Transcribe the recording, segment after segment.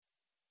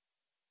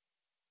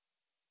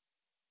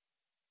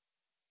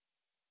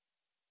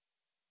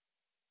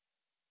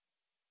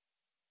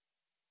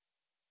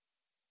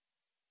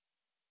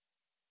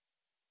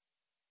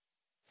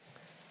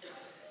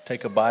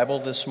Take a Bible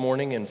this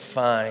morning and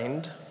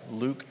find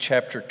Luke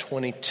chapter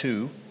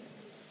 22.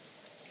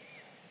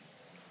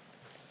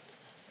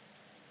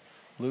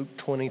 Luke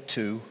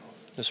 22.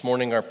 This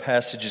morning our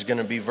passage is going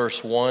to be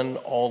verse 1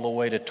 all the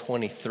way to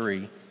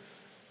 23.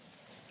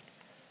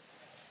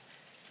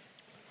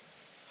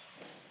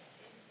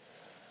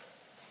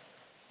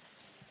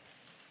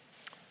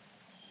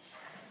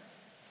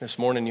 This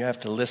morning you have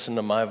to listen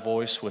to my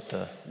voice with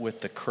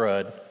the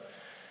crud.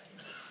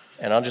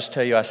 And I'll just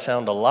tell you, I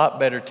sound a lot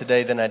better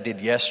today than I did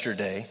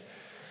yesterday.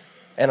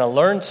 And I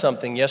learned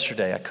something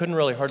yesterday. I couldn't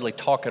really hardly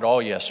talk at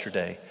all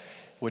yesterday,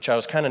 which I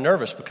was kind of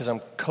nervous because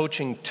I'm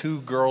coaching two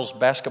girls'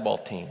 basketball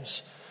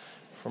teams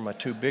for my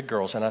two big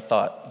girls. And I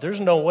thought, there's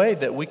no way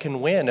that we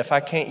can win if I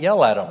can't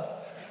yell at them.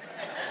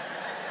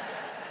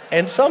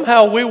 And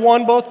somehow we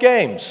won both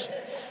games.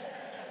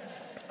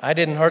 I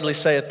didn't hardly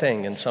say a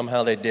thing, and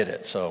somehow they did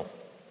it. So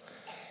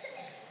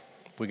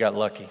we got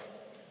lucky.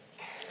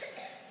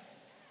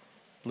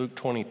 Luke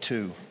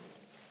 22.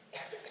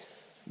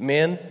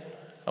 Men,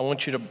 I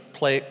want you to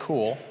play it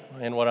cool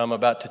in what I'm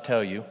about to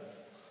tell you.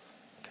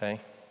 Okay?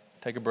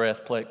 Take a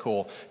breath, play it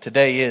cool.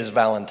 Today is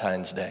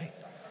Valentine's Day.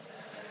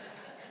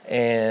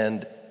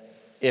 And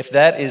if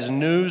that is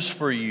news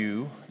for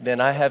you,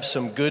 then I have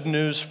some good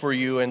news for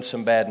you and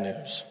some bad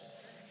news.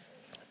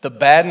 The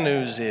bad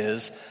news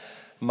is,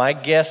 my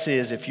guess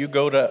is if you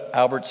go to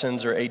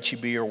Albertsons or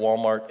H-E-B or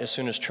Walmart as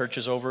soon as church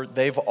is over,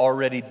 they've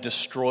already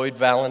destroyed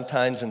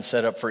Valentine's and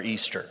set up for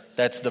Easter.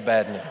 That's the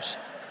bad news.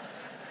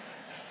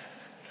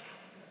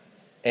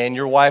 And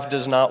your wife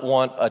does not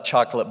want a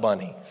chocolate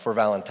bunny for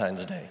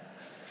Valentine's Day.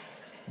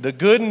 The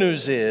good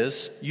news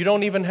is you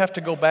don't even have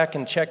to go back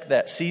and check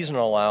that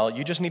seasonal aisle.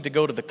 You just need to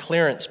go to the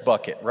clearance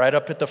bucket right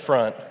up at the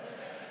front.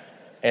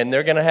 And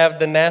they're going to have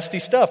the nasty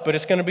stuff, but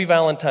it's going to be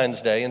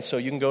Valentine's Day, and so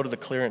you can go to the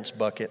clearance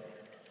bucket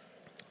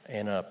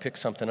and pick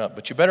something up.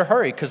 But you better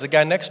hurry because the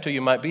guy next to you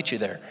might beat you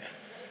there.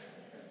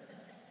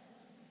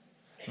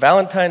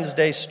 Valentine's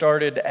Day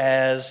started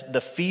as the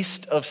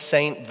Feast of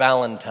Saint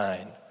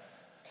Valentine.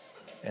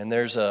 And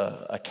there's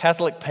a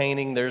Catholic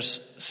painting. There's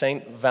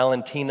Saint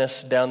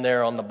Valentinus down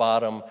there on the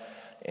bottom,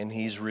 and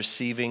he's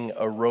receiving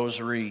a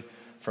rosary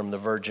from the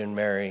Virgin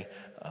Mary.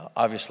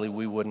 Obviously,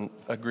 we wouldn't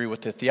agree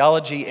with the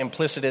theology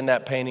implicit in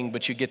that painting,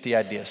 but you get the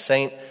idea.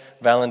 Saint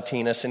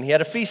Valentinus, and he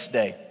had a feast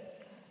day.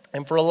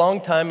 And for a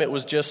long time, it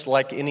was just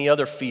like any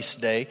other feast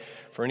day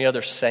for any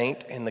other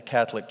saint in the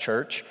Catholic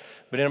Church.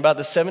 But in about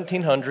the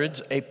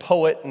 1700s, a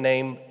poet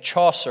named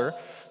Chaucer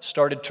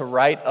started to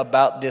write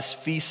about this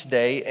feast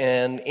day,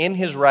 and in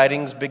his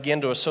writings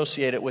began to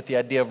associate it with the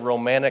idea of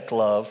romantic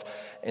love.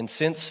 And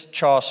since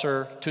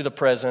Chaucer to the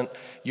present,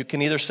 you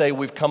can either say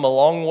we've come a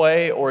long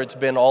way or it's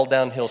been all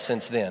downhill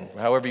since then,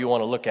 however you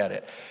want to look at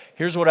it.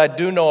 Here's what I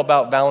do know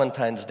about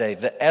Valentine's Day.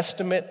 The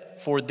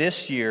estimate for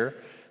this year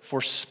for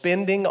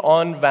spending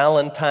on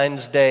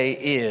Valentine's Day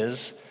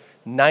is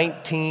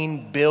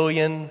 19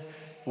 billion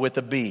with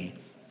a B.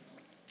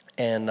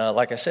 And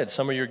like I said,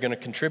 some of you are going to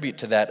contribute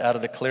to that out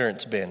of the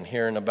clearance bin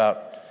here in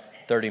about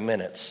 30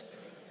 minutes.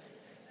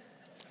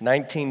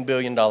 $19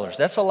 billion.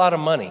 That's a lot of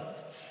money.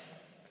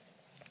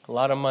 A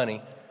lot of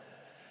money.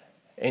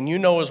 And you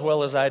know as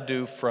well as I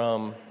do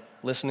from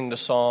listening to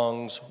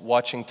songs,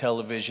 watching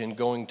television,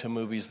 going to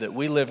movies, that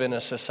we live in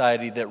a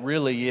society that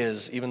really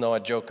is, even though I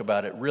joke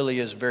about it, really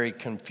is very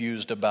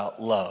confused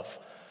about love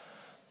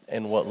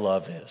and what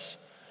love is.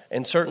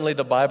 And certainly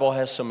the Bible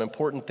has some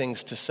important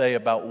things to say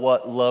about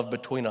what love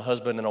between a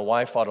husband and a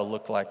wife ought to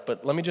look like.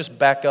 But let me just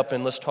back up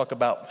and let's talk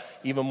about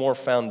even more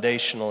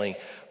foundationally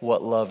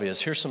what love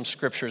is. Here's some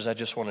scriptures I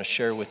just want to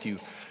share with you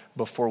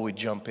before we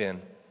jump in.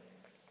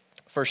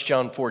 1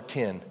 John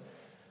 4:10.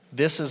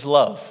 This is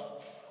love.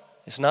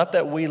 It's not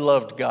that we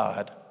loved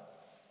God,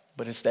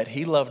 but it's that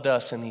He loved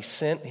us and He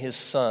sent His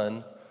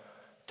Son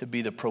to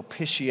be the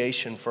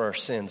propitiation for our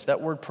sins.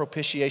 That word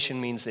propitiation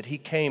means that He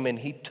came and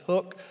He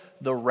took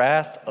the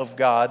wrath of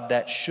God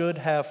that should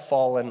have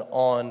fallen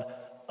on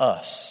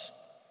us.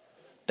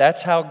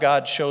 That's how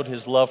God showed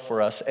His love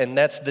for us, and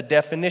that's the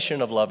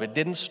definition of love. It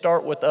didn't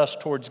start with us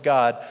towards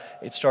God.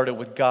 It started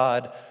with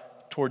God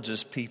towards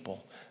His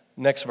people.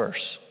 Next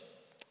verse,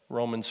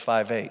 Romans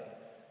 5:8.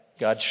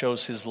 God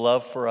shows His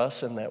love for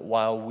us and that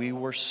while we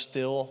were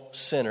still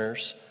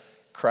sinners,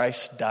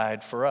 Christ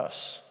died for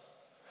us.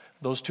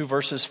 Those two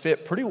verses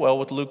fit pretty well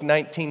with Luke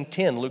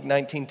 19:10. Luke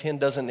 19:10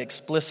 doesn't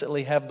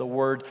explicitly have the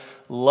word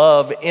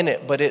love in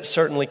it, but it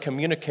certainly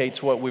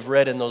communicates what we've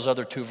read in those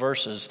other two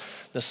verses.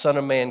 The Son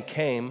of Man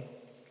came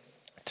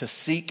to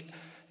seek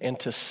and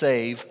to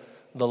save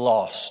the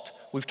lost.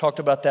 We've talked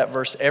about that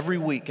verse every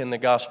week in the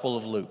Gospel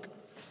of Luke.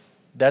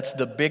 That's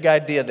the big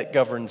idea that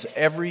governs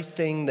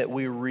everything that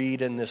we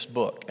read in this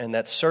book. And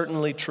that's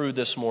certainly true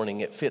this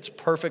morning. It fits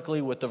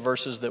perfectly with the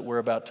verses that we're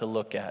about to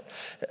look at.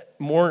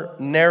 More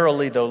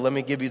narrowly, though, let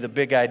me give you the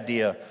big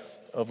idea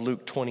of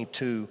Luke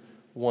 22,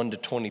 1 to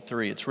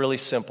 23. It's really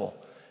simple.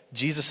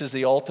 Jesus is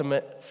the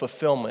ultimate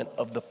fulfillment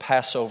of the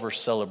Passover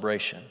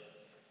celebration.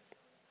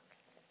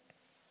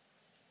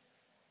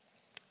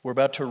 We're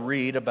about to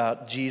read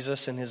about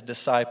Jesus and his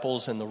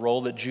disciples and the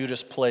role that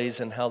Judas plays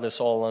and how this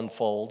all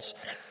unfolds.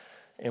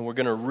 And we're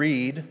going to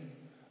read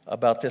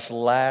about this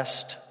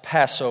last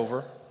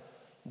Passover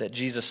that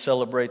Jesus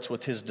celebrates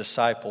with his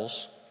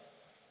disciples.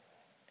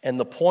 And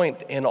the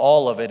point in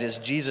all of it is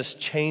Jesus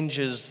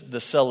changes the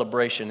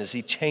celebration, as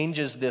he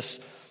changes this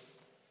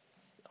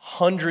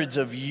hundreds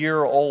of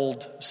year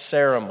old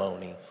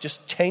ceremony,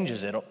 just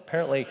changes it,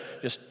 apparently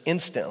just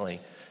instantly,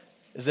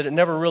 is that it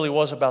never really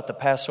was about the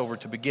Passover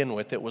to begin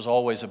with. It was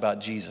always about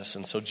Jesus.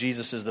 And so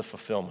Jesus is the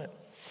fulfillment.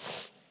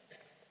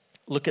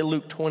 Look at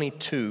Luke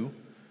 22,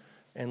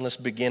 and let's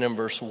begin in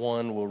verse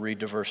 1. We'll read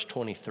to verse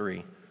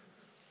 23.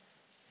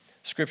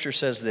 Scripture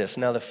says this: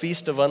 "Now the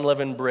feast of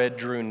unleavened bread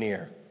drew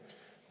near,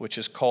 which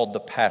is called the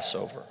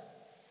Passover.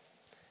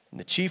 And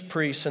the chief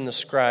priests and the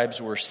scribes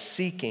were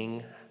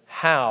seeking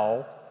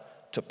how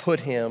to put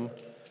him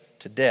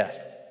to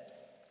death,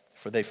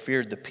 for they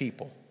feared the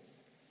people.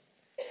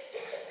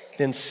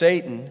 Then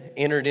Satan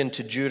entered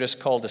into Judas,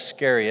 called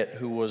Iscariot,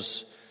 who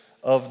was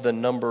of the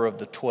number of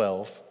the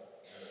 12.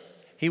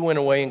 He went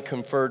away and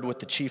conferred with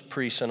the chief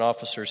priests and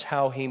officers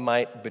how he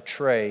might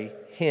betray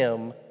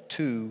him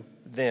to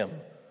them.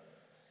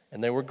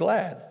 And they were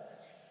glad,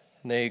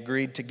 and they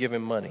agreed to give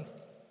him money.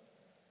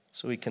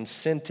 So he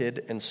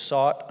consented and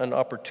sought an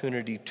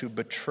opportunity to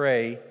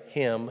betray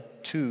him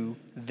to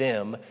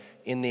them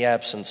in the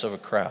absence of a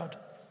crowd.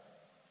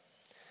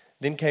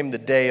 Then came the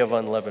day of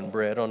unleavened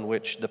bread, on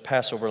which the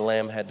Passover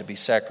lamb had to be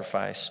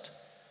sacrificed.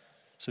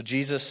 So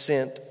Jesus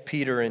sent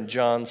Peter and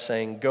John,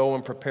 saying, 'Go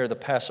and prepare the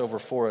Passover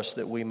for us,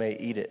 that we may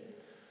eat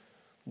it.'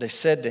 They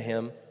said to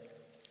him,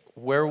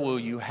 'Where will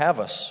you have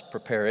us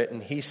prepare it?'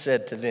 And he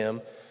said to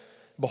them,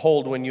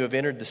 'Behold, when you have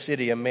entered the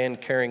city, a man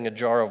carrying a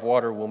jar of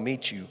water will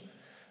meet you.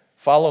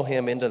 Follow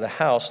him into the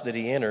house that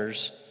he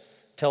enters.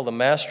 Tell the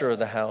master of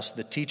the house,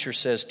 the teacher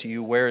says to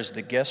you, where is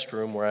the guest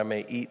room where I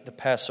may eat the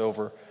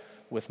Passover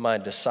with my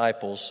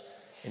disciples?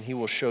 And he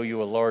will show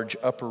you a large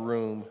upper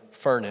room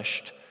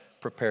furnished.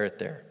 Prepare it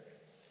there.'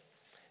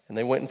 And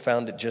they went and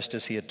found it just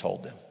as he had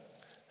told them.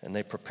 And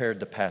they prepared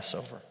the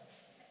Passover.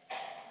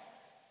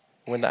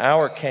 When the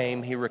hour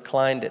came, he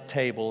reclined at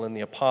table, and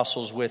the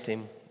apostles with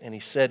him. And he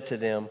said to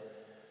them,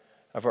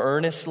 'I've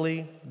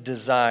earnestly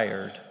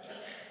desired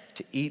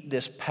to eat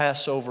this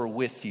Passover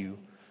with you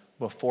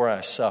before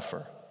I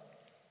suffer.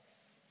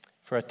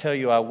 For I tell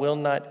you, I will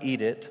not eat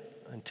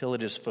it until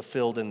it is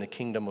fulfilled in the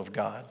kingdom of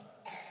God.'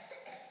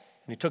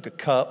 And he took a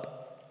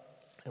cup,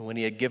 and when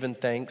he had given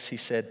thanks, he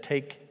said,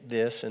 'Take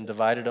this and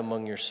divide it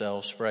among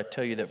yourselves, for I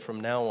tell you that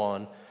from now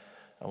on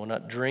I will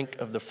not drink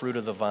of the fruit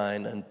of the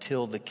vine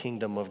until the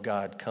kingdom of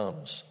God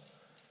comes.'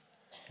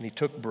 And he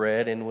took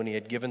bread, and when he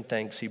had given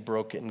thanks, he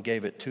broke it and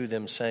gave it to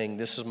them, saying,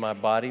 'This is my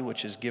body,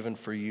 which is given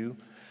for you.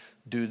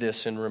 Do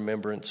this in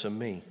remembrance of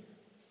me.'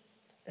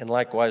 And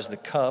likewise the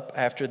cup,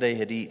 after they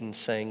had eaten,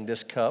 saying,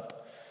 'This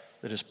cup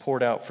that is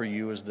poured out for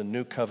you is the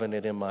new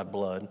covenant in my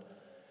blood.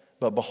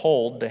 But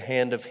behold, the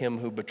hand of him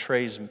who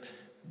betrays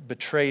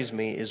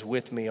me is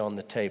with me on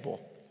the table.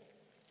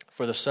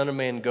 For the Son of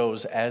Man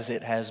goes as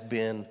it has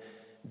been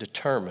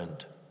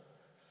determined.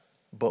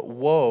 But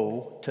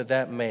woe to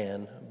that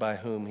man by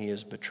whom he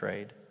is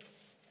betrayed.'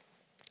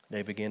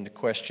 They began to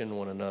question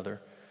one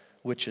another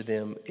which of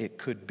them it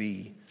could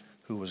be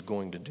who was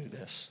going to do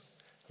this."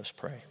 Let's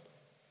pray.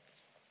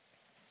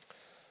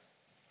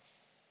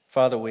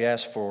 Father, we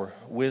ask for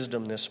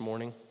wisdom this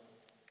morning.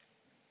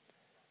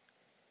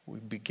 We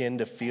begin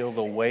to feel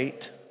the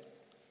weight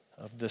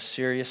of the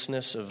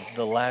seriousness of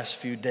the last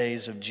few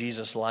days of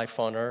Jesus' life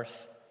on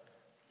earth.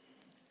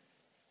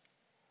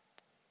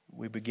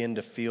 We begin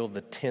to feel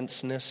the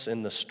tenseness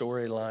in the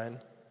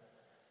storyline.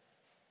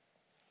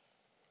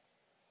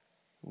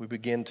 We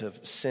begin to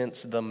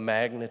sense the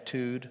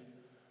magnitude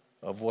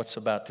of what's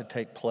about to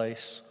take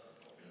place.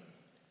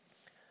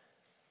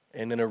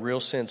 And in a real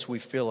sense, we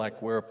feel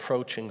like we're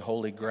approaching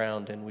holy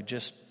ground, and we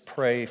just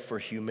pray for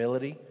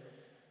humility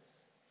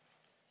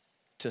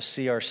to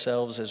see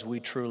ourselves as we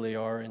truly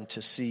are and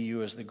to see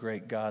you as the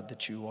great God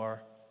that you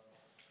are.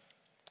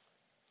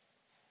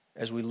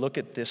 As we look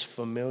at this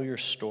familiar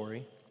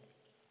story,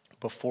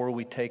 before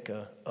we take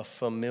a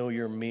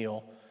familiar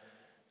meal,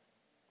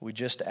 we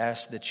just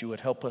ask that you would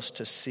help us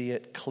to see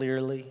it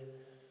clearly,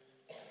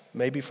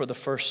 maybe for the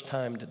first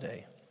time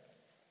today.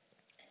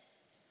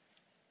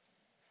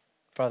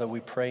 Father, we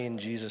pray in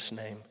Jesus'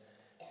 name.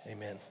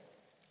 Amen.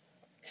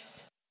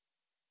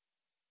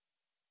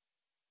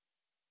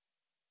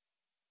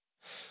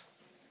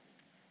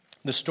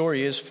 The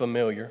story is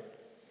familiar,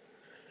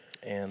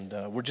 and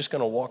we're just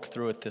going to walk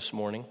through it this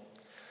morning.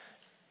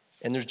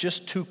 And there's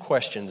just two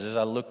questions as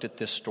I looked at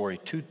this story,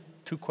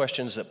 two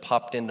questions that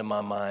popped into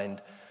my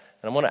mind.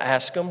 And I'm going to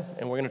ask them,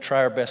 and we're going to try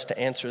our best to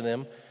answer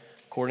them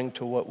according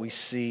to what we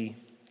see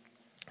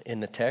in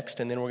the text.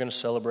 And then we're going to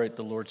celebrate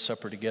the Lord's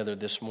Supper together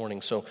this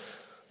morning. So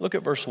look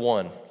at verse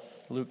 1,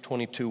 Luke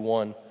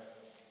 22:1.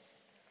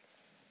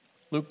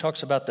 Luke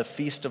talks about the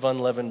Feast of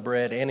Unleavened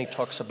Bread, and he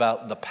talks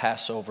about the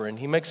Passover. And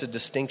he makes a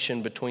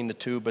distinction between the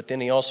two, but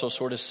then he also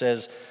sort of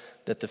says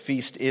that the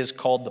feast is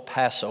called the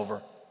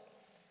Passover.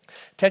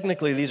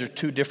 Technically, these are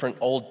two different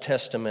Old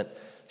Testament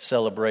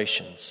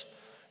celebrations.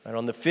 And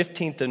on the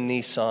 15th of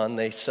Nisan,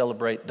 they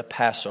celebrate the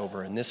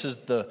Passover. And this is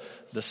the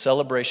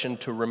celebration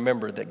to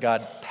remember that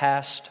God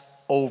passed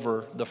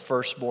over the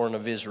firstborn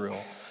of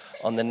Israel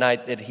on the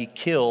night that he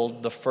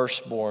killed the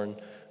firstborn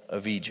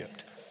of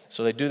Egypt.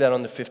 So they do that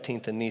on the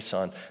 15th of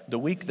Nisan. The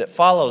week that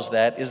follows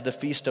that is the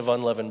Feast of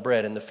Unleavened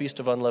Bread. And the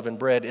Feast of Unleavened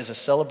Bread is a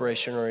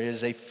celebration, or it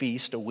is a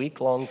feast, a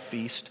week-long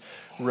feast,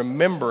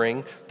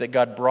 remembering that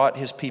God brought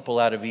his people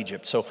out of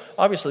Egypt. So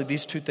obviously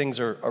these two things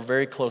are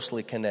very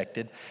closely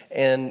connected.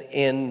 And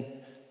in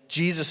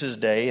Jesus'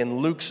 day, in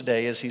Luke's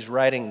day, as he's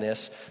writing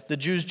this, the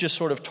Jews just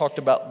sort of talked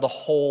about the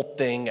whole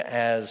thing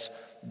as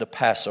the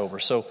Passover.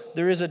 So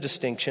there is a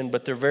distinction,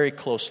 but they're very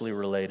closely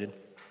related.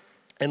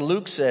 And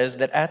Luke says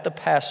that at the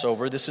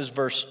Passover, this is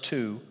verse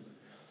 2,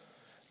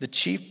 the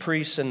chief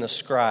priests and the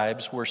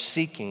scribes were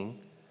seeking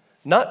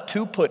not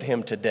to put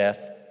him to death.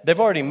 They've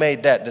already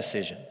made that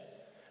decision.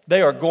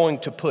 They are going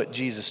to put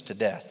Jesus to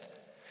death.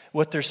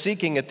 What they're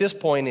seeking at this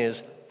point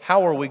is,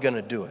 how are we going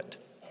to do it?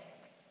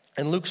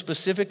 And Luke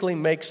specifically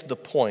makes the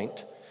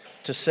point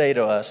to say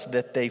to us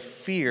that they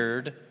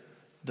feared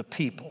the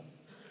people.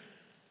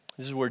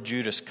 This is where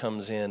Judas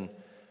comes in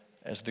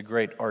as the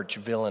great arch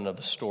villain of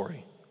the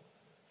story.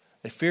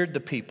 They feared the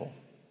people.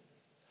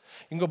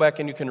 You can go back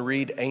and you can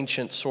read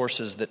ancient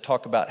sources that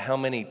talk about how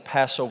many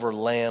Passover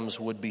lambs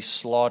would be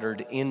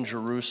slaughtered in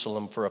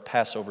Jerusalem for a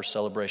Passover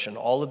celebration.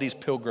 All of these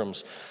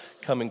pilgrims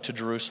coming to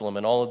Jerusalem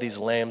and all of these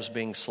lambs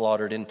being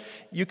slaughtered. And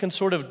you can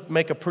sort of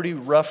make a pretty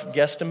rough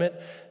guesstimate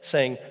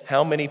saying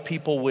how many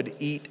people would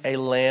eat a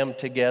lamb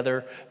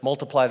together,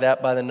 multiply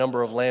that by the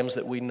number of lambs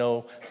that we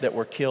know that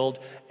were killed.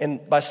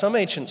 And by some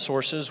ancient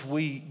sources,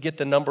 we get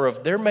the number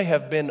of, there may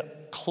have been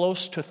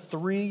close to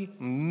 3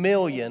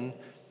 million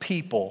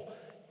people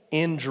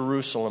in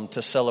Jerusalem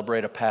to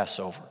celebrate a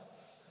Passover.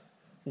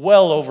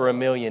 Well over 1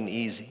 million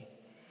easy.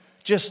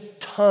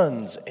 Just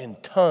tons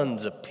and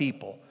tons of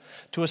people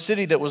to a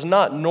city that was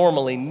not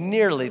normally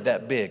nearly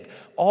that big.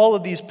 All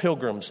of these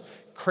pilgrims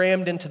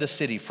crammed into the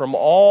city from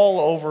all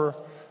over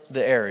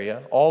the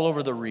area, all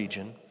over the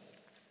region,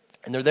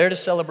 and they're there to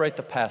celebrate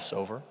the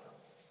Passover.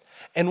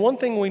 And one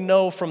thing we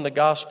know from the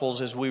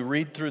Gospels as we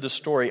read through the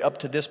story up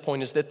to this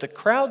point is that the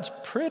crowds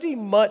pretty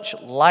much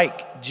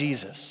like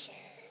Jesus.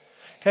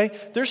 Okay?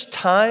 There's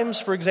times,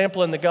 for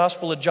example, in the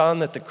Gospel of John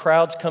that the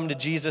crowds come to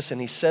Jesus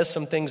and he says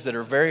some things that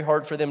are very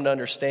hard for them to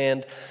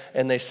understand,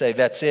 and they say,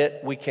 that's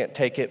it, we can't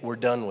take it, we're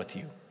done with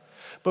you.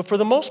 But for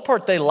the most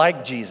part, they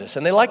like Jesus,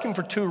 and they like him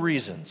for 2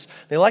 reasons.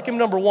 They like him,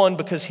 number one,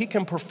 because he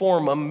can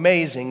perform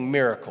amazing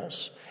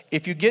miracles.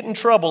 If you get in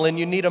trouble and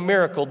you need a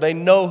miracle, they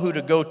know who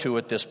to go to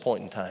at this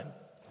point in time.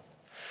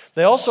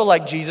 They also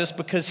like Jesus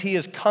because he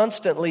is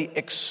constantly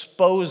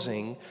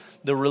exposing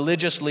the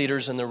religious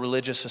leaders and the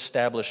religious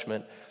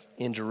establishment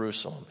in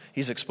Jerusalem.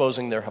 He's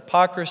exposing their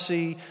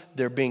hypocrisy,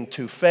 they're being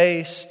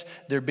two-faced,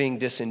 they're being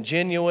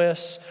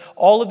disingenuous.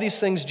 All of these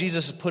things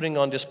Jesus is putting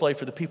on display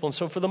for the people. And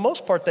so for the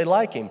most part, they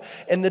like him.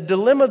 And the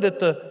dilemma that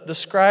the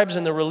scribes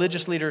and the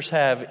religious leaders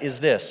have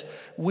is this.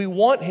 We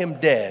want him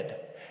dead,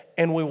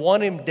 and we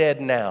want him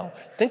dead now.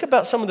 Think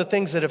about some of the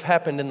things that have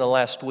happened in the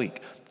last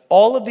week.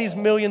 All of these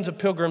millions of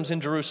pilgrims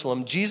in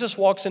Jerusalem, Jesus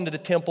walks into the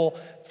temple,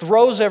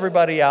 throws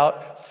everybody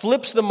out,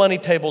 flips the money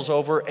tables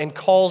over, and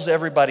calls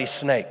everybody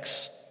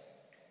snakes.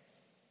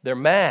 They're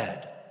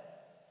mad.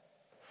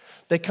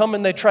 They come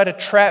and they try to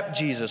trap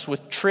Jesus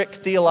with trick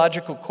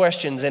theological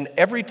questions, and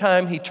every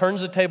time he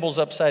turns the tables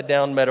upside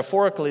down,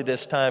 metaphorically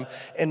this time,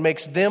 and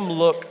makes them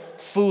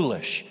look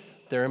foolish.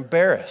 They're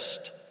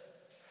embarrassed.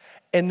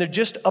 And they're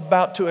just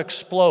about to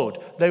explode.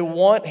 They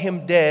want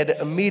him dead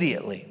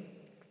immediately.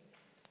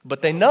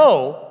 But they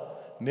know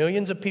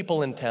millions of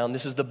people in town.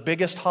 This is the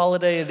biggest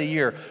holiday of the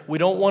year. We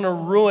don't want to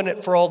ruin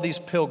it for all these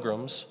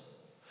pilgrims.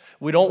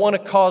 We don't want to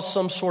cause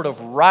some sort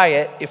of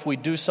riot if we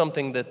do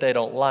something that they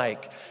don't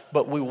like.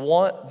 But we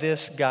want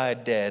this guy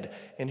dead.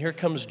 And here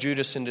comes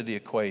Judas into the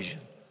equation.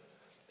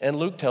 And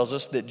Luke tells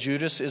us that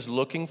Judas is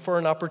looking for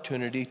an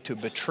opportunity to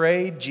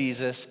betray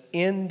Jesus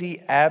in the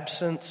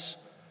absence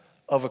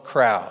of a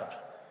crowd.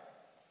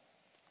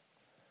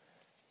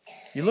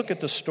 You look at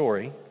the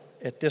story.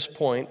 At this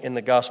point in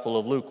the Gospel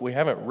of Luke, we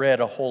haven't read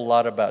a whole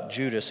lot about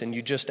Judas, and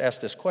you just ask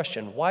this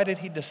question, why did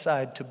he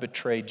decide to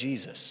betray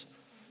Jesus?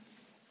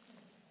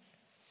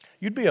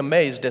 You'd be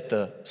amazed at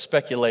the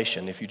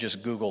speculation if you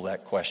just Google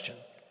that question.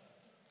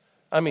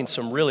 I mean,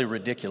 some really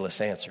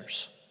ridiculous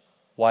answers.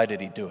 Why did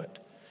he do it?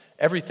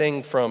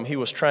 Everything from he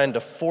was trying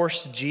to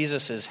force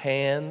Jesus'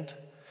 hand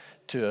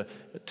to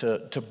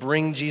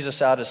bring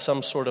Jesus out as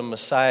some sort of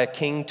Messiah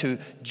king, to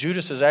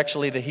Judas is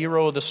actually the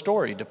hero of the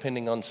story,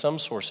 depending on some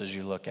sources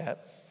you look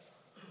at.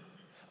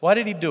 Why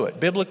did he do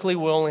it? Biblically,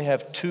 we only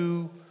have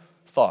 2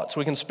 thoughts.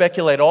 We can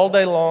speculate all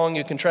day long.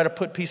 You can try to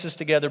put pieces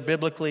together.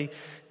 Biblically,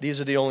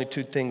 these are the only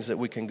 2 things that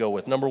we can go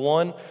with. Number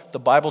 1, the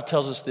Bible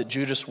tells us that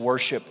Judas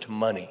worshiped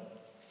money.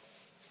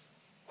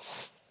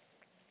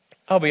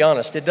 I'll be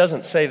honest, it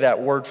doesn't say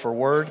that word for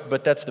word,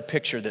 but that's the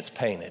picture that's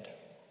painted.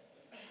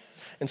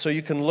 And so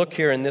you can look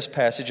here in this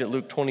passage at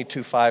Luke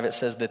 22:5. It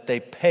says that they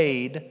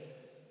paid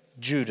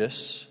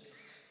Judas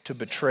to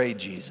betray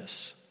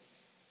Jesus.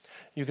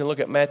 You can look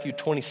at Matthew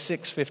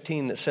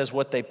 26:15 that says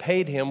what they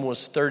paid him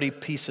was 30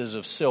 pieces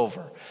of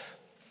silver.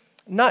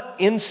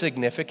 Not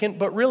insignificant,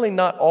 but really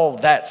not all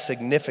that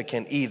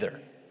significant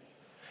either.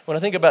 When I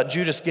think about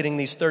Judas getting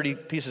these 30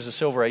 pieces of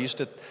silver, I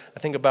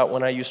think about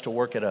when I used to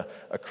work at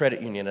a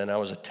credit union and I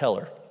was a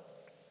teller.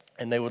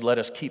 And they would let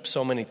us keep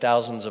so many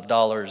thousands of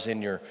dollars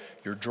in your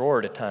drawer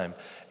at a time.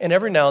 And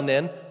every now and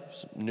then,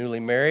 newly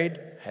married,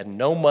 had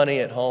no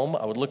money at home,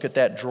 I would look at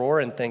that drawer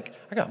and think,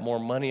 I got more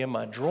money in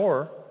my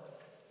drawer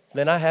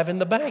than I have in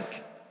the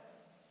bank.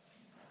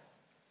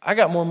 I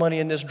got more money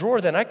in this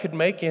drawer than I could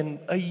make in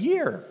a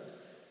year.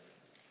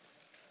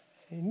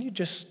 And you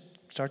just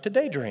start to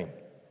daydream.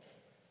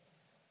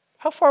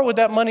 How far would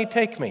that money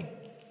take me?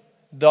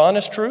 The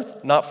honest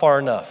truth, not far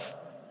enough.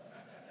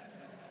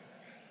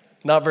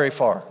 Not very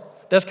far.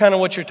 That's kind of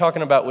what you're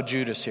talking about with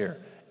Judas here.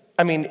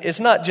 I mean, it's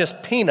not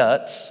just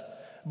peanuts,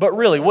 but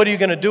really, what are you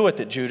going to do with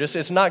it, Judas?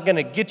 It's not going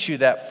to get you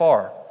that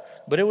far.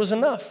 But it was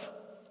enough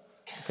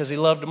because he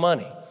loved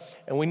money.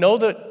 And we know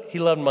that he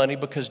loved money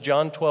because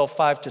John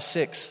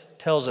 12:5-6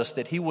 tells us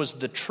that he was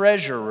the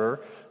treasurer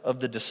of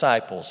the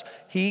disciples.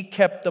 He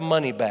kept the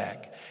money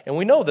bag. And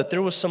we know that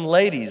there was some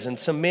ladies and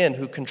some men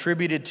who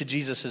contributed to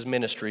Jesus'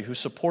 ministry, who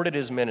supported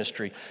his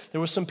ministry. There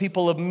were some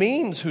people of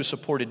means who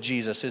supported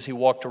Jesus as he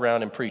walked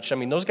around and preached. I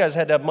mean, those guys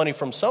had to have money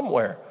from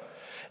somewhere.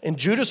 And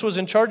Judas was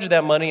in charge of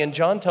that money, and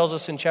John tells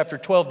us in chapter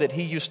 12 that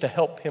he used to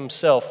help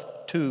himself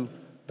to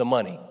the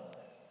money.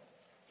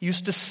 He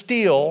used to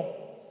steal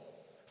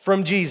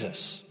from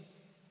Jesus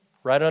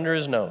right under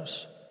his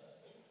nose.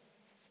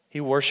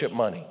 He worshiped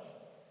money.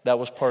 That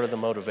was part of the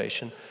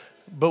motivation.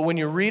 But when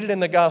you read it in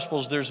the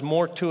Gospels, there's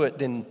more to it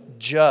than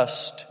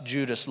just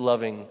Judas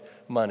loving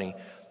money.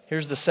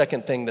 Here's the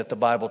second thing that the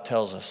Bible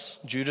tells us.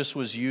 Judas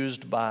was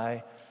used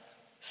by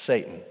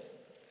Satan.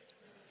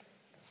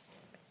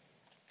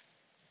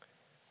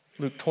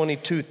 Luke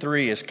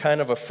 22:3 is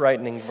kind of a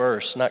frightening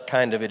verse. Not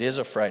kind of, it is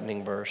a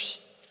frightening verse.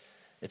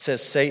 It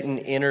says, Satan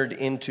entered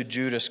into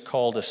Judas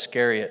called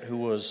Iscariot, who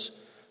was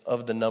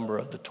of the number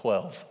of the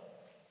 12.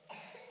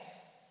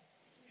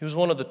 He was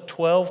one of the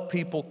 12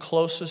 people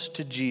closest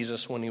to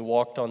Jesus when he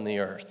walked on the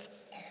earth.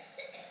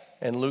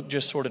 And Luke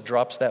just sort of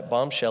drops that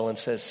bombshell and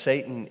says,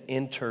 Satan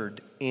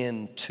entered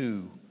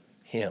into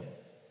him.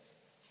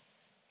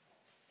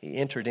 He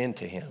entered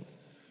into him.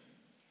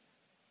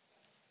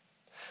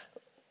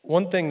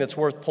 One thing that's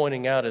worth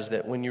pointing out is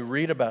that when you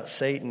read about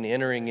Satan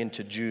entering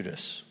into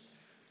Judas,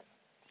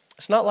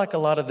 it's not like a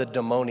lot of the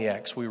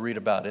demoniacs we read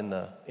about in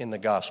the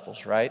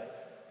Gospels, right?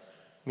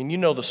 I mean, you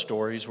know the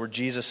stories where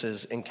Jesus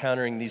is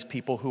encountering these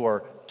people who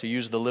are, to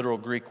use the literal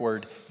Greek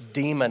word,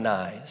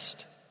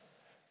 demonized.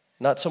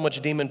 Not so much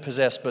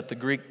demon-possessed, but the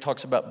Greek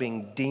talks about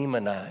being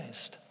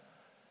demonized.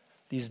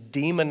 These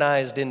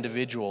demonized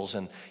individuals.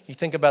 And you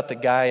think about the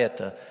guy at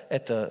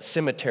the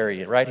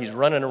cemetery, right? He's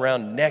running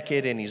around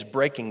naked and he's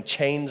breaking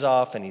chains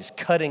off and he's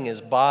cutting his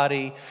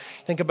body.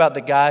 Think about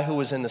the guy who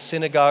was in the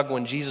synagogue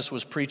when Jesus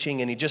was preaching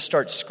and he just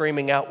starts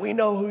screaming out, we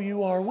know who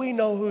you are, we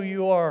know who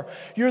you are.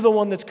 You're the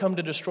one that's come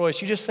to destroy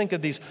us. You just think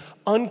of these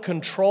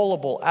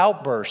uncontrollable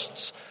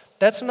outbursts.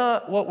 That's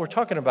not what we're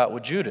talking about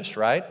with Judas,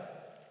 right?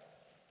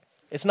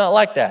 It's not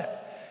like that.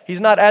 He's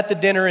not at the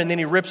dinner and then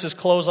he rips his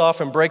clothes off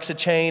and breaks a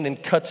chain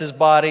and cuts his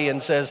body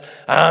and says,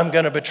 I'm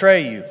going to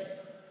betray you.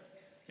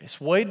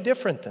 It's way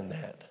different than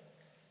that.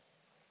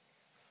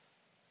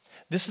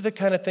 This is the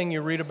kind of thing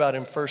you read about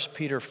in 1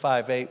 Peter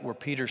 5:8, where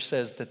Peter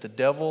says that the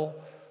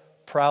devil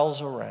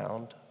prowls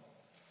around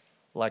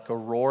like a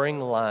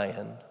roaring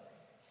lion,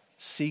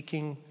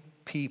 seeking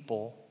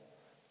people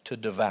to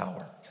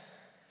devour,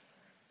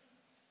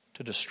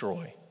 to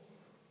destroy.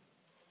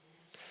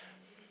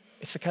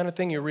 It's the kind of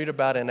thing you read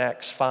about in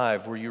Acts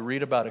 5, where you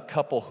read about a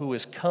couple who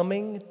is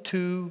coming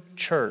to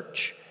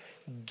church,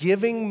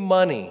 giving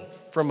money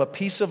from a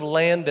piece of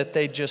land that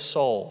they just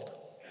sold.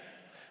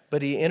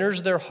 But he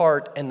enters their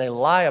heart and they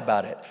lie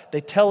about it.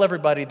 They tell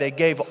everybody they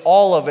gave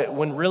all of it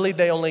when really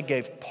they only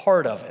gave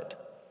part of it.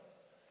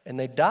 And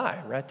they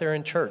die right there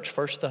in church.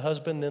 First the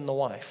husband, then the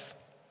wife.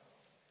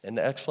 And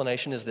the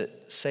explanation is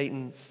that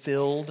Satan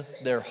filled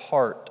their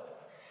heart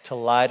to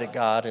lie to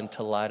God and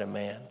to lie to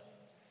man.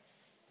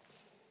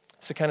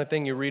 It's the kind of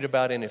thing you read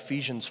about in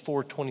Ephesians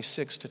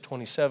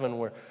 4:26-27,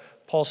 where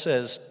Paul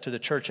says to the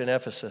church in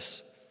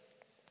Ephesus,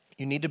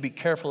 you need to be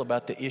careful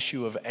about the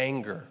issue of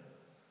anger.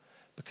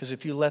 Because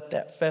if you let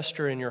that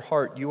fester in your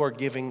heart, you are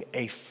giving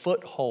a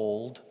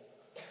foothold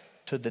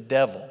to the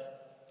devil.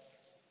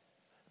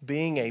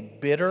 Being a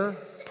bitter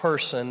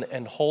person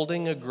and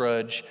holding a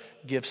grudge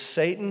gives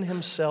Satan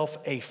himself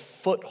a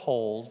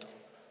foothold,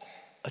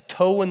 a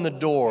toe in the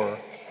door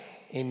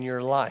in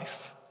your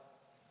life.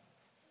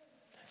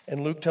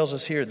 And Luke tells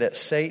us here that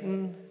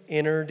Satan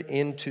entered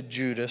into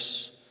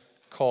Judas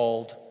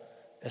called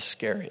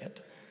Iscariot.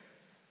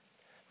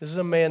 This is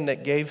a man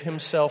that gave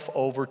himself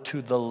over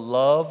to the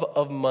love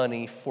of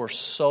money for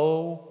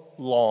so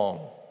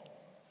long.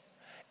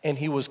 And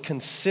he was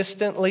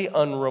consistently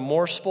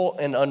unremorseful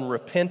and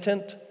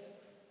unrepentant,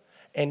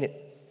 and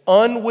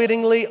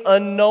unwittingly,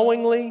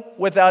 unknowingly,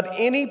 without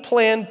any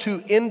plan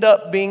to end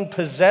up being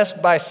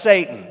possessed by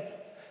Satan.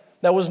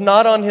 That was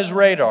not on his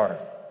radar.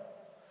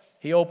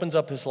 He opens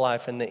up his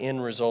life, and the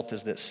end result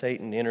is that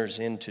Satan enters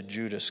into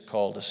Judas,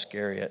 called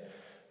Iscariot,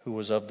 who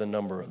was of the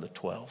number of the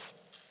 12.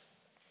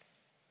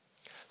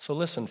 So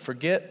listen,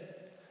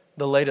 forget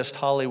the latest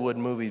Hollywood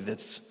movie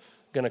that's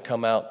going to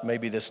come out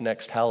maybe this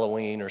next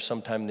Halloween or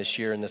sometime this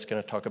year, and that's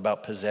going to talk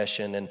about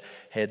possession, and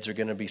heads are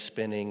going to be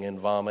spinning and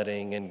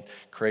vomiting and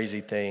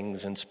crazy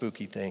things and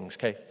spooky things.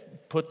 Okay,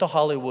 put the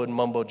Hollywood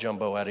mumbo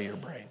jumbo out of your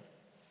brain.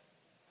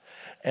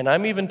 And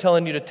I'm even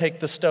telling you to take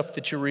the stuff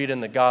that you read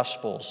in the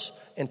Gospels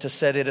and to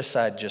set it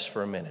aside just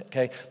for a minute,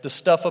 okay? The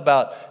stuff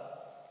about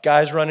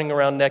guys running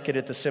around naked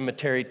at the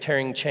cemetery,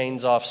 tearing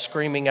chains off,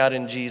 screaming out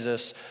in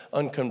Jesus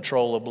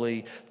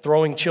uncontrollably,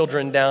 throwing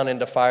children down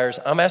into fires.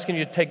 I'm asking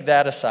you to take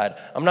that aside.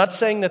 I'm not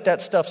saying that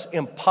that stuff's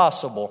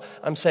impossible.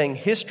 I'm saying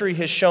history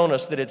has shown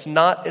us that it's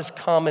not as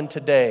common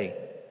today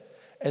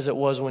as it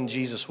was when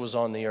Jesus was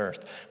on the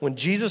earth. When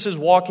Jesus is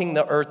walking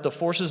the earth, the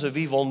forces of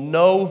evil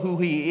know who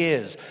he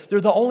is.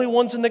 They're the only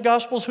ones in the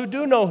Gospels who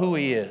do know who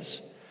he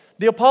is.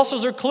 The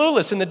apostles are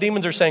clueless, and the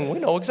demons are saying, we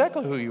know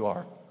exactly who you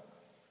are.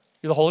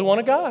 You're the Holy One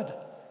of God.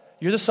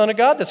 You're the Son of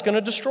God that's going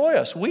to destroy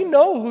us. We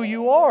know who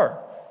you are.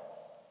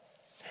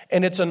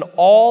 And it's an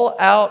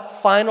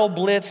all-out, final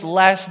blitz,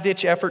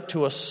 last-ditch effort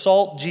to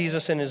assault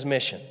Jesus and his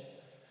mission.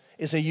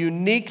 It's a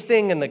unique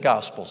thing in the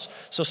Gospels.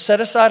 So set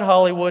aside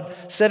Hollywood,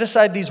 set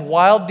aside these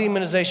wild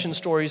demonization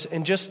stories,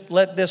 and just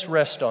let this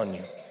rest on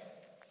you.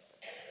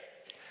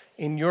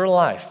 In your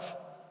life,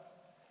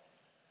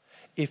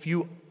 if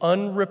you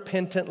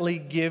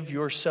unrepentantly give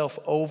yourself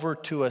over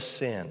to a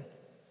sin,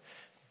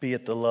 be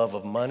it the love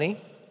of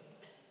money,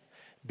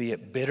 be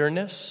it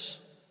bitterness,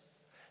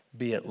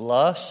 be it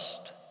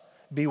lust,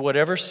 be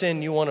whatever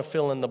sin you want to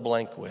fill in the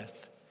blank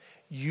with,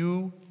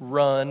 you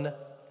run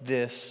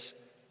this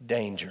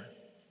danger.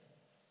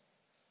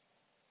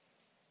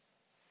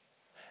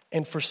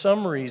 And for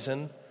some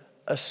reason,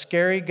 a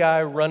scary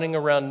guy running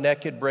around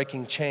naked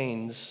breaking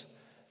chains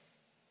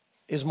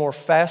is more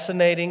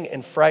fascinating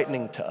and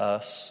frightening to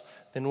us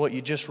than what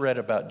you just read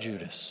about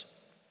Judas.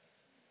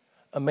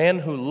 A man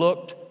who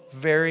looked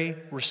very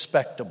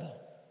respectable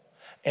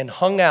and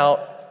hung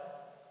out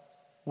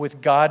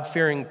with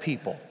God-fearing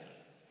people.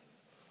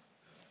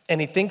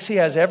 And he thinks he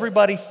has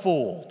everybody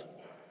fooled.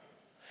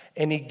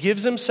 And he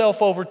gives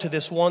himself over to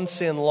this one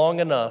sin long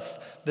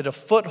enough that a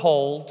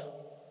foothold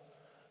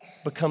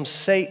becomes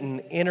Satan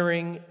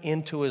entering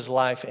into his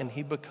life, and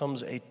he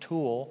becomes a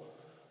tool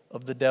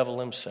of the devil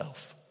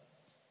himself.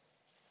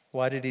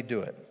 Why did he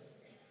do it?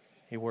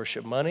 He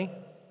worshiped money,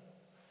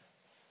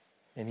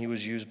 and he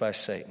was used by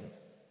Satan.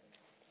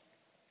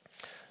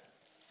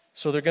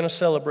 So they're going to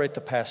celebrate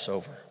the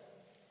Passover.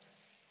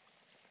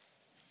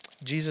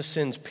 Jesus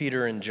sends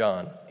Peter and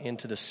John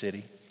into the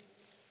city.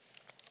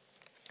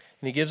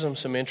 And he gives them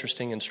some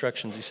interesting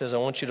instructions. He says, I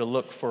want you to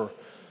look for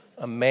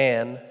a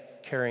man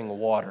carrying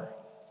water.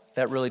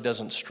 That really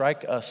doesn't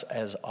strike us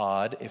as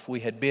odd. If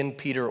we had been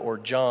Peter or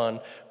John,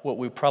 what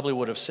we probably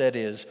would have said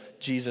is,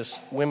 Jesus,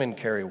 women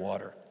carry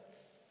water.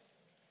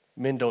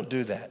 Men don't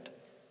do that.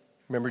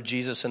 Remember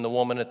Jesus and the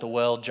woman at the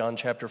well, John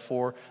chapter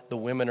 4? The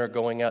women are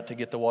going out to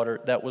get the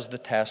water. That was the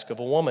task of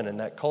a woman in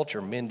that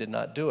culture. Men did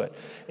not do it.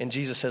 And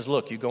Jesus says,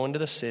 look, you go into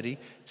the city.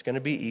 It's going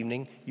to be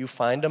evening. You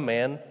find a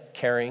man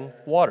carrying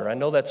water. I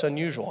know that's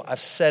unusual.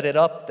 I've set it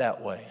up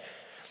that way.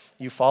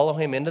 You follow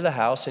him into the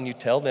house and you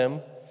tell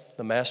them,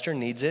 the master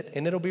needs it,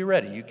 and it'll be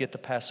ready. You get the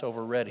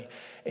Passover ready.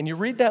 And you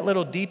read that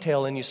little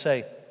detail and you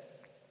say,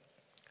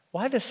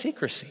 why the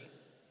secrecy?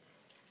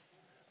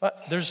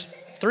 There's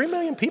 3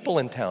 million people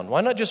in town.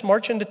 Why not just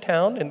march into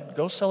town and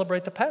go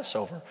celebrate the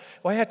Passover?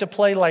 Why have to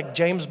play like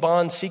James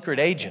Bond secret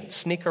agent,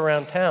 sneak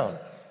around town?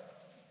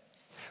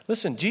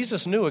 Listen,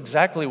 Jesus knew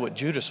exactly what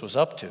Judas was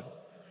up to.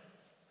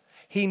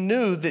 He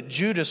knew that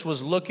Judas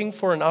was looking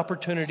for an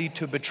opportunity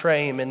to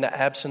betray him in the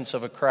absence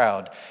of a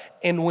crowd.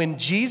 And when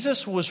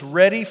Jesus was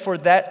ready for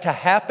that to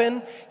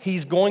happen,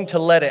 he's going to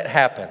let it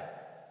happen.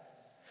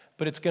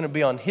 But it's going to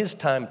be on his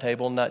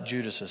timetable, not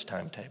Judas's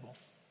timetable.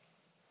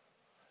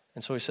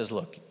 And so he says,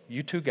 look,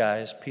 you two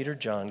guys, Peter,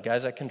 John,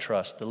 guys I can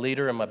trust, the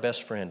leader and my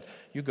best friend,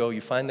 you go, you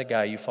find the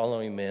guy, you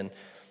follow him in,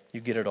 you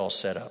get it all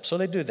set up. So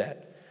they do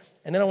that.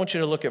 And then I want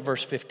you to look at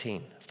verse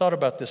 15. I've thought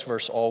about this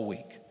verse all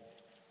week.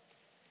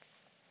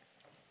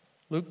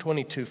 Luke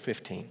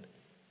 22:15.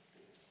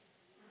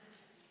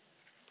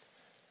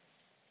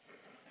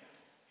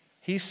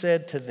 He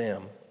said to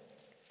them,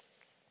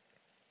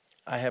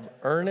 I have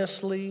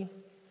earnestly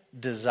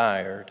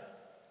desired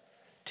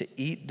to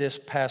eat this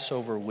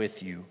Passover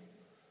with you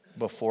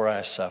before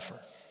I suffer.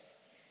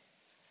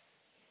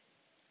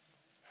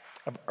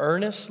 I've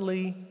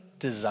earnestly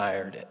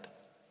desired it.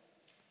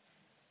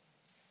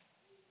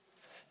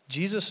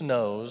 Jesus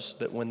knows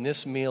that when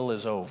this meal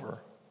is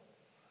over,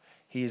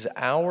 he is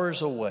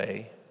hours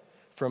away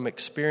from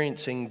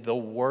experiencing the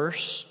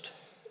worst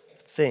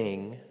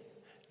thing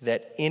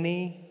that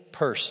any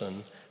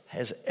person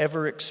has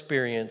ever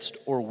experienced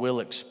or will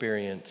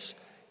experience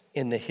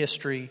in the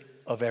history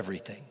of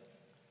everything.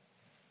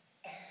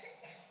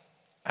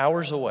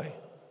 Hours away.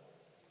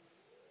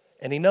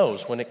 And he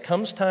knows when it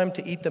comes time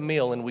to eat the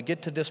meal and we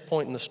get to this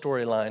point in the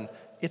storyline,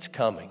 it's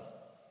coming.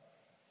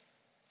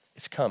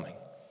 It's coming.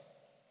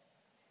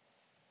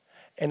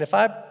 And if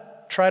I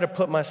try to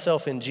put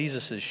myself in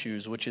Jesus'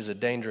 shoes, which is a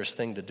dangerous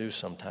thing to do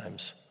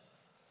sometimes,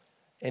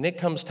 and it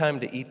comes time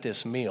to eat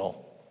this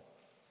meal,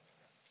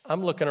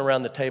 I'm looking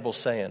around the table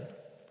saying,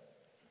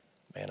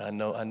 man,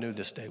 I knew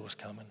this day was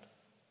coming.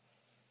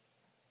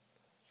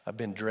 I've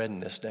been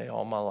dreading this day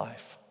all my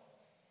life.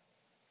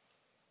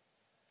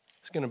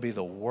 It's going to be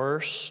the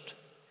worst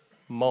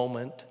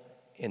moment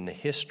in the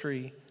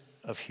history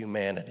of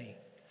humanity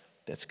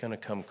that's going to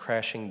come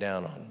crashing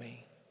down on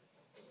me.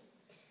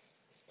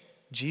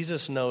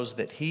 Jesus knows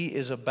that he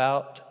is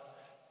about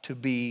to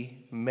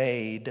be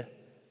made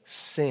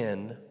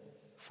sin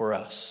for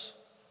us.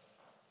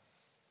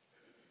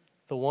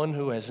 The one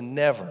who has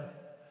never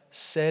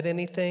said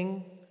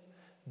anything,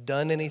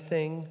 done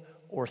anything,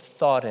 or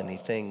thought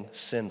anything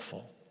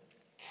sinful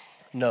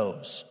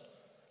knows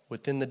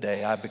within the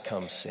day I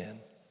become sin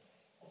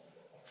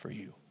for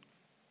you.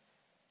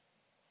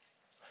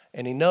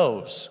 And he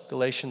knows,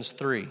 Galatians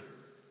 3,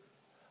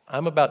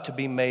 I'm about to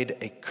be made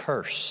a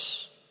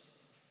curse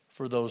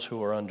for those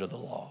who are under the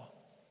law.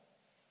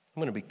 I'm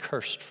going to be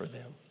cursed for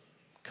them,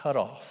 cut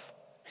off.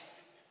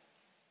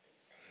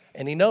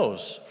 And he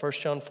knows, 1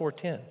 John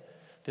 4:10,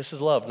 this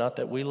is love, not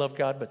that we love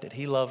God, but that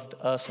he loved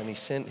us and he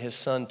sent his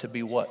son to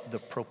be what? The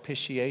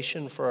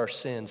propitiation for our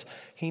sins.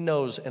 He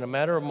knows in a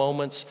matter of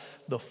moments,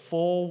 the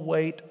full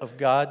weight of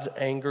God's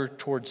anger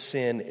towards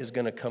sin is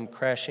going to come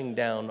crashing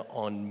down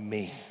on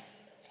me.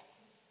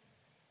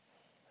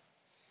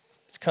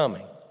 It's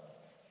coming.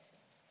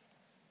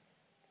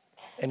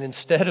 And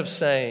instead of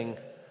saying,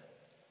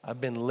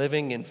 I've been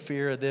living in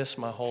fear of this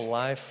my whole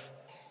life,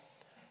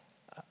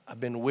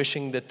 I've been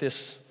wishing that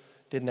this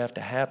didn't have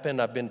to happen,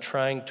 I've been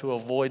trying to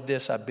avoid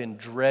this, I've been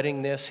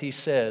dreading this, he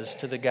says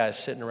to the guys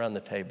sitting around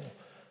the table,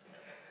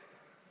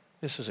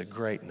 this is a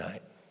great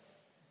night.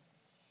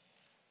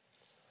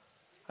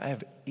 I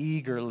have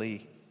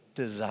eagerly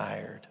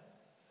desired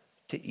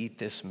to eat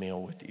this meal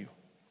with you.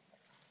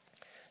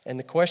 And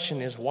the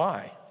question is,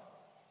 why?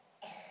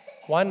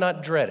 Why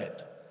not dread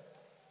it?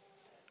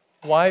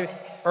 Why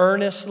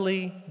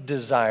earnestly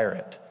desire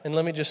it? And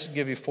let me just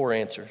give you 4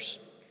 answers.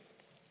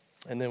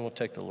 And then we'll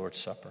take the Lord's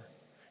Supper.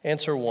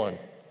 Answer 1.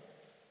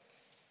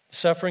 The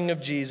suffering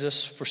of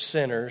Jesus for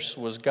sinners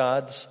was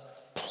God's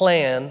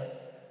plan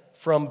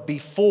from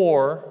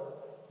before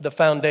the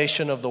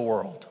foundation of the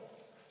world.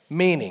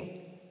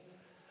 Meaning,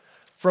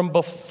 from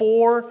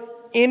before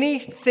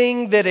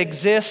anything that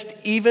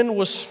exists even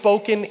was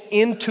spoken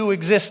into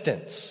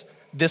existence,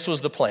 this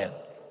was the plan.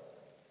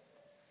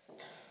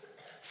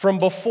 From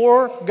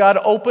before God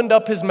opened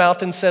up his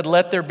mouth and said,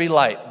 let there be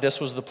light, this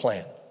was the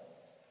plan.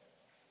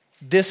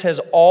 This has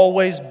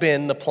always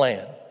been the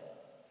plan.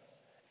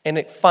 And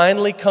it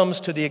finally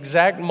comes to the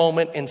exact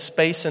moment in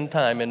space and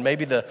time. And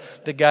maybe the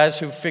guys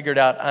who figured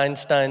out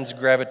Einstein's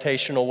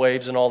gravitational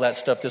waves and all that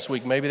stuff this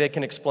week, maybe they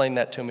can explain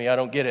that to me. I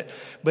don't get it.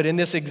 But in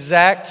this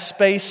exact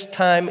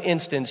space-time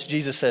instance,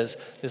 Jesus says,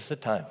 this is the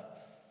time.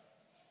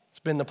 It's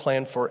been the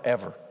plan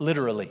forever.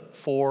 Literally,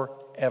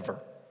 forever.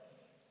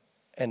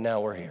 And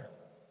now we're here.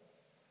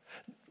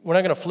 We're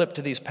not going to flip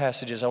to these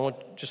passages. I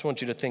just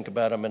want you to think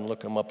about them and look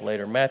them up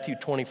later. Matthew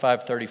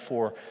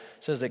 25:34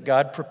 says that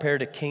God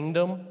prepared a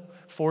kingdom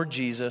for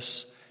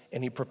Jesus,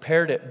 and he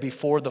prepared it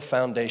before the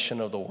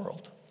foundation of the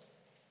world.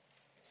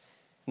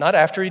 Not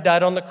after he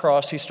died on the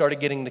cross, he started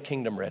getting the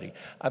kingdom ready.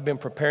 I've been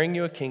preparing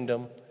you a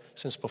kingdom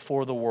since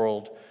before the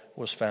world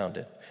was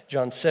founded.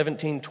 John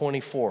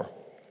 17:24.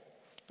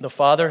 The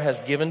Father has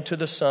given to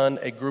the Son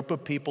a group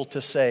of people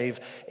to save,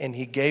 and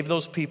he gave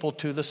those people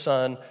to the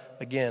Son,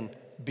 again,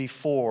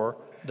 before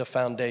the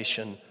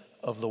foundation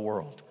of the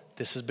world.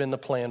 This has been the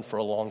plan for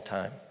a long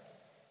time.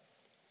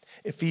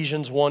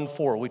 Ephesians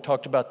 1:4, we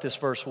talked about this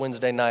verse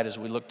Wednesday night as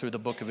we looked through the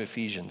book of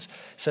Ephesians.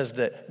 It says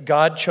that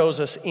God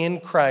chose us in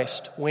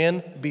Christ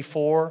when?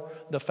 Before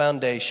the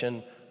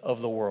foundation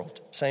of the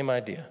world. Same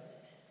idea.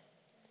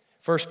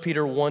 1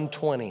 Peter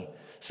 1:20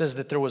 says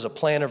that there was a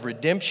plan of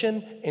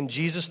redemption and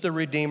Jesus the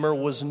Redeemer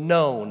was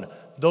known.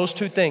 Those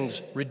two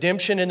things,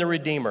 redemption and the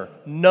Redeemer,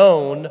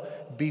 known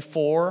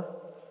before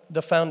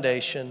the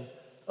foundation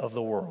of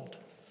the world.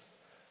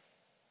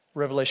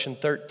 Revelation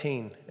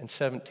 13 and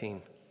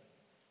 17.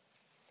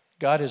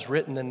 God has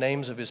written the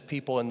names of his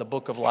people in the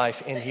book of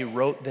life, and he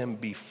wrote them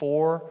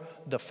before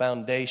the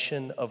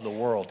foundation of the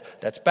world.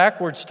 That's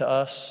backwards to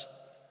us.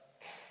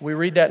 We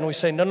read that and we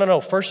say,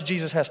 no, first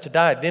Jesus has to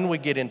die, then we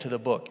get into the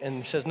book. And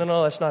he says,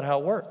 no, that's not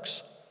how it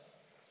works.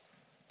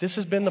 This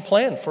has been the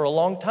plan for a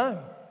long time.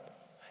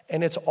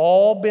 And it's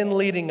all been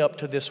leading up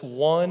to this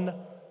one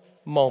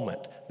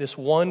moment, this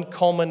one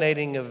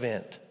culminating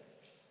event.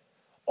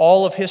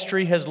 All of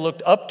history has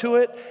looked up to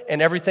it,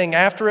 and everything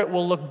after it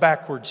will look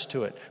backwards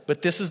to it.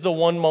 But this is the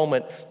one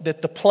moment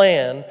that the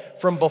plan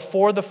from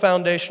before the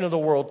foundation of the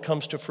world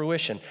comes to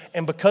fruition.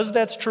 And because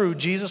that's true,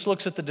 Jesus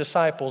looks at the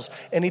disciples,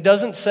 and he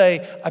doesn't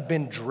say, I've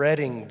been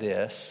dreading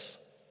this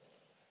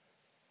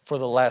for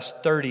the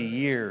last 30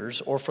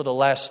 years or for the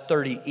last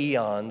 30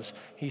 eons.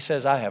 He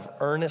says, I have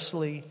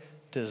earnestly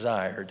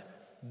desired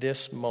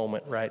this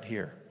moment right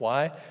here.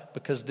 Why?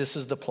 Because this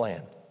is the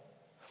plan.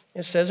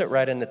 It says it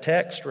right in the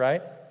text,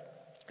 right?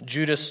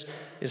 Judas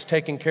is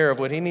taking care of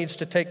what he needs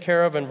to take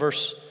care of. And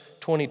verse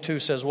 22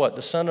 says what?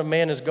 The Son of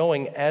Man is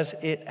going as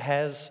it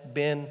has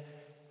been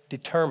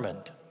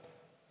determined.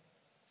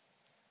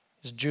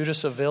 Is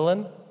Judas a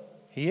villain?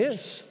 He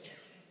is.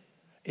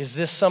 Is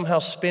this somehow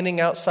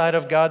spinning outside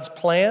of God's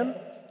plan?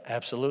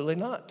 Absolutely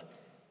not.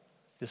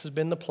 This has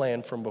been the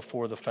plan from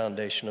before the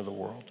foundation of the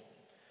world.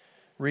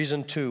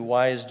 Reason 2,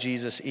 why is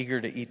Jesus eager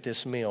to eat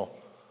this meal?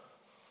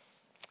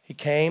 He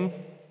came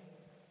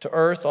to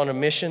earth on a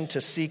mission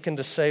to seek and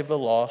to save the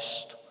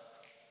lost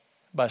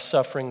by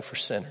suffering for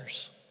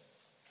sinners.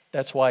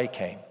 That's why he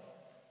came.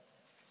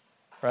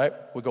 Right?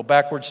 We go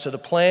backwards to the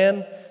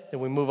plan,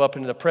 then we move up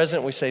into the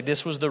present. We say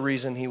this was the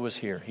reason he was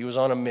here. He was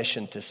on a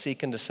mission to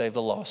seek and to save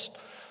the lost.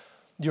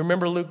 Do you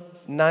remember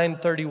Luke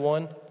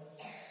 9:31?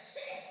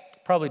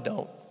 Probably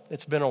don't.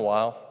 It's been a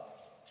while.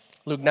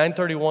 Luke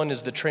 9:31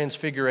 is the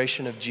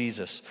transfiguration of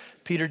Jesus.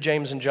 Peter,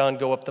 James, and John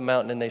go up the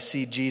mountain and they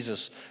see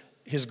Jesus,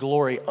 his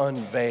glory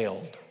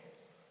unveiled,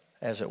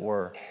 as it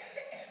were.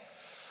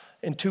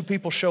 And 2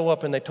 people show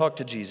up and they talk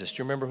to Jesus. Do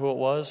you remember who it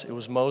was? It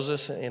was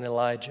Moses and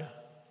Elijah.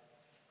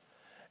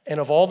 And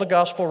of all the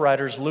gospel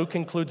writers, Luke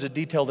includes a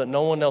detail that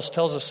no one else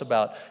tells us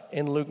about.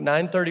 In Luke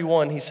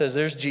 9:31, he says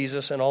there's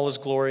Jesus and all his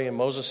glory, and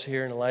Moses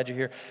here and Elijah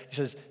here. He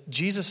says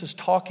Jesus is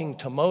talking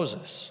to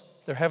Moses.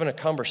 They're having a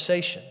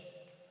conversation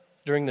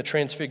during the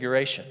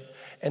transfiguration.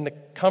 And the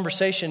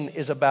conversation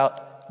is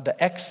about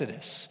the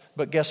Exodus.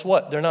 But guess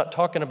what? They're not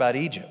talking about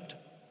Egypt.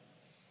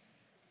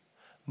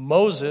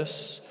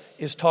 Moses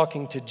is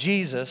talking to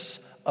Jesus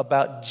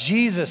about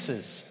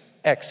Jesus's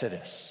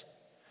Exodus.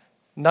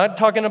 Not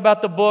talking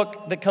about the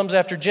book that comes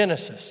after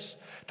Genesis.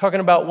 Talking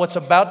about what's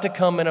about to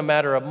come in a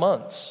matter of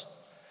months.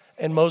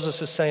 And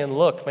Moses is saying,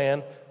 look,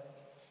 man,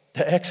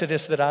 the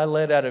Exodus that I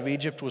led out of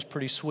Egypt was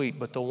pretty sweet,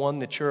 but the one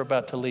that you're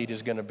about to lead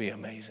is going to be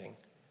amazing.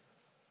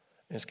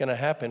 And it's going to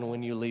happen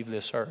when you leave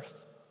this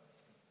earth.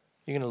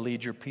 You're going to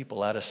lead your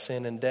people out of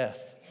sin and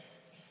death,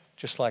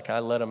 just like I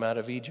led them out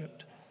of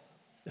Egypt.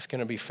 It's going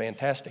to be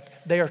fantastic.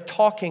 They are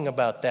talking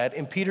about that,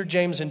 and Peter,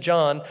 James, and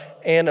John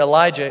and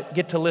Elijah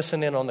get to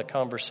listen in on the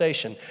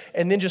conversation.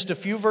 And then just a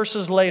few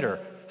verses later,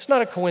 it's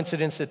not a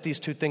coincidence that these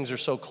 2 things are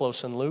so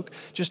close in Luke.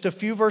 Just a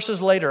few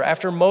verses later,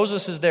 after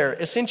Moses is there,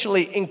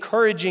 essentially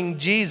encouraging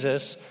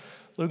Jesus,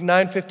 Luke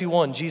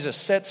 9:51, Jesus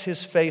sets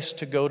his face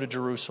to go to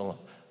Jerusalem.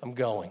 I'm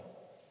going.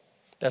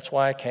 That's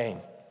why I came,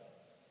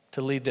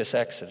 to lead this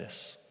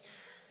Exodus,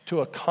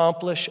 to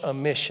accomplish a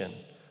mission,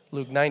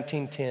 Luke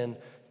 19:10,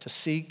 to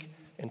seek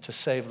and to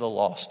save the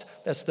lost.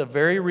 That's the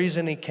very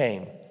reason he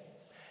came.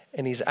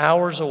 And he's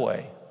hours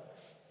away,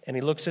 and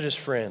he looks at his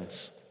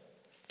friends.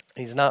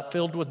 He's not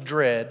filled with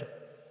dread.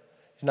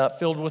 He's not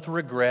filled with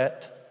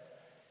regret.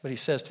 But he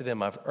says to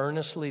them, I've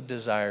earnestly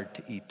desired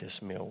to eat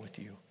this meal with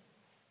you.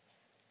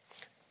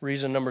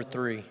 Reason number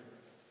 3.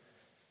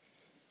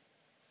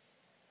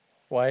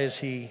 Why is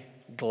he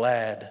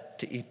glad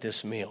to eat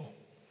this meal?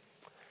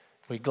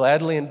 He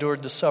gladly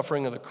endured the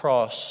suffering of the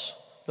cross,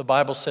 the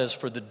Bible says,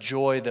 for the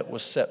joy that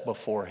was set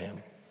before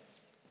him.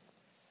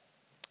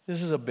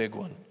 This is a big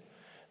one.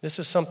 This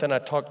is something I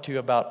talk to you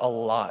about a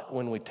lot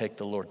when we take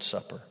the Lord's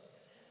Supper.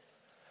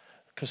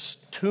 Because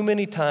too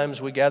many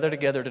times we gather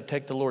together to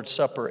take the Lord's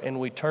Supper and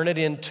we turn it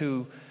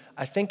into,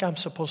 I think I'm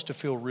supposed to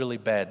feel really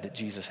bad that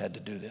Jesus had to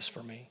do this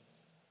for me.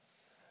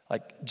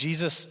 Like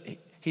Jesus,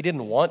 he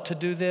didn't want to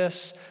do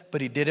this,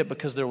 but he did it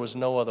because there was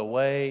no other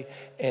way.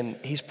 And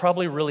he's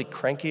probably really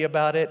cranky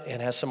about it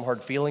and has some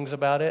hard feelings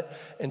about it.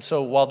 And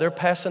so while they're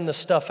passing the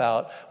stuff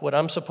out, what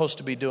I'm supposed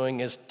to be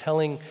doing is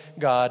telling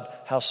God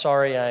how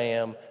sorry I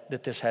am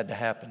that this had to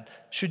happen.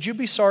 Should you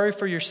be sorry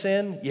for your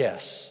sin?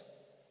 Yes.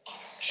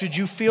 Should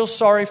you feel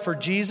sorry for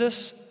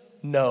Jesus?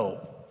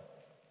 No.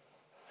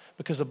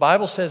 Because the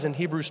Bible says in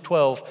Hebrews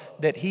 12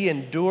 that he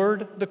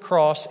endured the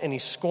cross and he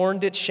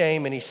scorned its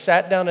shame and he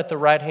sat down at the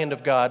right hand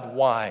of God.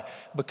 Why?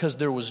 Because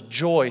there was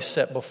joy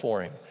set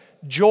before him.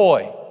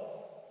 Joy.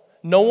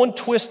 No one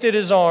twisted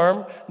his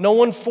arm. No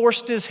one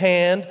forced his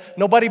hand.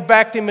 Nobody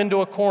backed him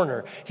into a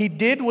corner. He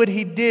did what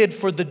he did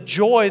for the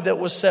joy that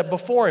was set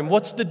before him.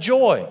 What's the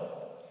joy?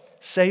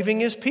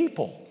 Saving his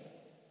people.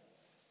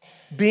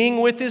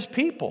 Being with his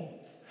people.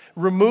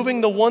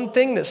 Removing the one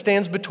thing that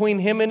stands between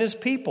him and his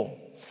people.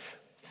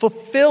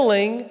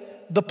 Fulfilling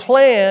the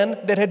plan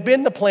that had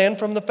been the plan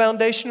from the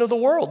foundation of the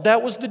world.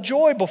 That was the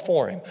joy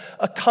before him.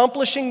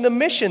 Accomplishing the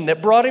mission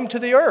that brought him to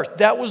the earth.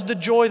 That was the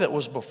joy that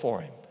was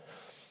before him.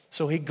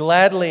 So he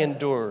gladly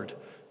endured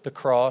the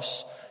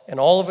cross and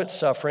all of its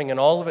suffering and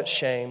all of its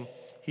shame,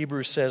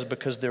 Hebrews says,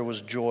 because there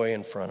was joy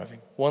in front of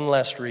him. One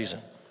last reason.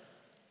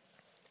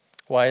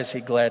 Why is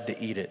he glad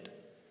to eat it?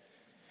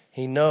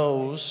 He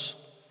knows,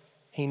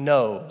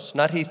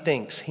 not he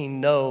thinks, he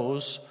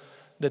knows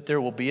that there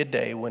will be a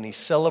day when he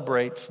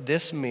celebrates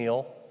this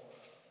meal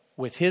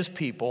with his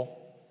people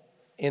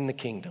in the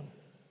kingdom.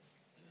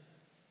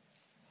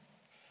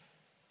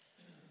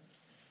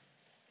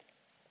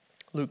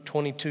 Luke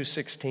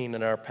 22:16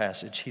 in our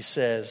passage, he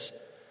says,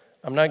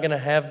 I'm not going to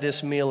have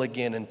this meal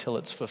again until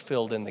it's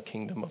fulfilled in the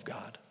kingdom of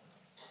God.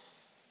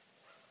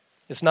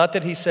 It's not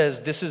that he says,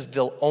 this is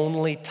the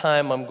only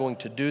time I'm going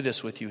to do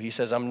this with you. He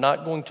says, I'm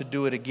not going to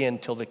do it again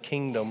till the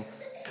kingdom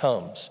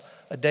comes.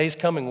 A day's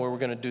coming where we're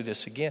going to do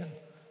this again.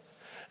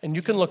 And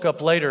you can look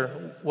up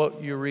later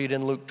what you read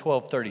in Luke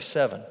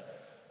 12:37.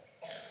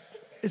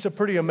 It's a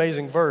pretty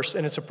amazing verse,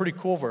 and it's a pretty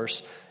cool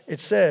verse.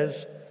 It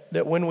says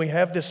that when we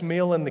have this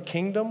meal in the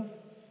kingdom,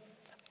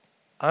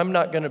 I'm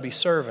not going to be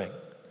serving.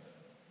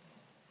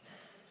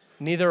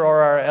 Neither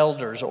are our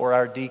elders or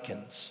our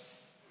deacons.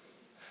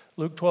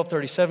 Luke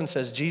 12:37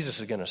 says Jesus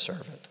is going to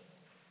serve it.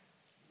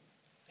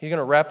 He's going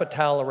to wrap a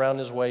towel around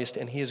his waist,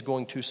 and he is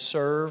going to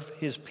serve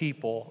his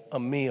people a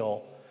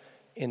meal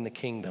in the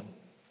kingdom.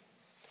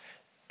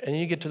 And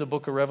then you get to the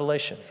book of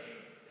Revelation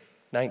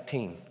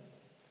 19.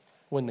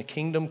 When the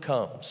kingdom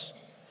comes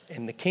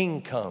and the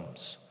king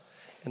comes,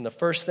 and the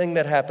first thing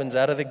that happens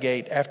out of the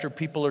gate after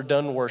people are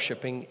done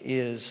worshiping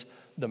is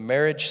the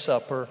marriage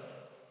supper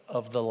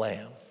of the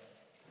Lamb.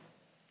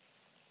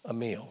 A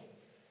meal,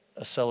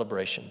 a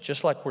celebration,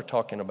 just like we're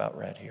talking about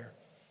right here.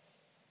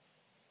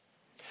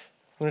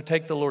 I'm going to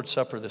take the Lord's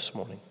Supper this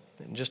morning.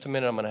 In just a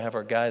minute, I'm going to have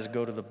our guys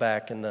go to the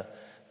back and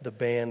the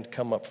band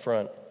come up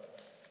front.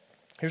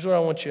 Here's what I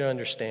want you to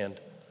understand.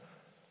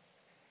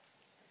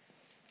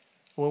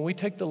 When we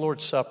take the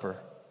Lord's Supper,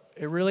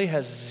 it really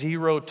has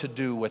zero to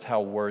do with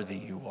how worthy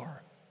you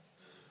are.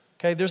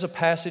 Okay, there's a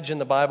passage in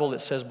the Bible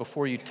that says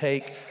before you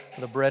take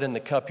the bread and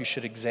the cup, you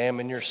should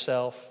examine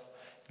yourself.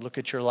 Look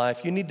at your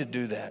life. You need to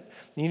do that.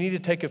 You need to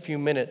take a few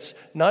minutes,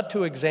 not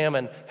to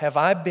examine, have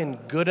I been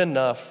good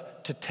enough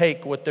to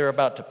take what they're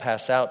about to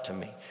pass out to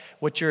me?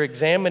 What you're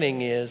examining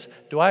is,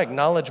 do I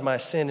acknowledge my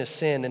sin as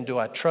sin, and do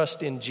I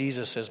trust in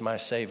Jesus as my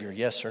Savior?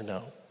 Yes or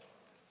no?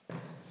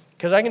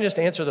 Because I can just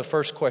answer the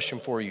first question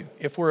for you.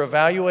 If we're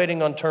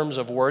evaluating on terms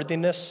of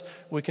worthiness,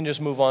 we can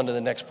just move on to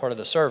the next part of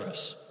the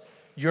service.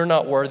 You're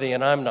not worthy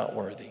and I'm not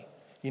worthy.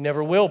 You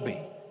never will be.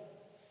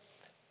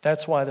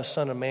 That's why the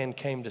Son of Man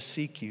came to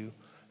seek you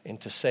and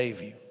to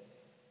save you.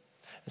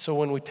 And so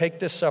when we take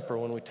this supper,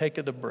 when we take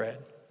the bread,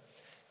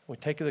 we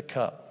take the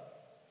cup,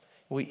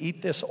 we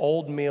eat this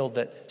old meal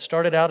that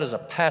started out as a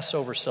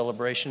Passover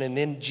celebration, and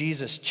then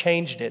Jesus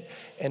changed it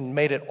and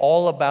made it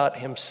all about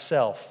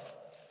himself.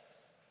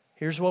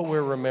 Here's what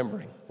we're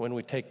remembering when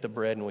we take the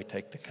bread and we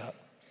take the cup.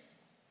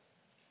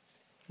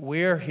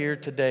 We're here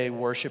today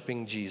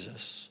worshiping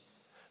Jesus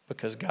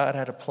because God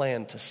had a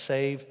plan to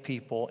save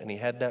people, and he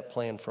had that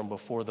plan from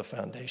before the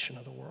foundation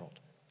of the world.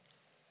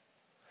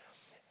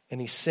 And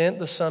he sent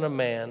the Son of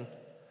Man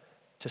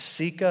to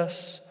seek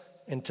us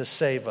and to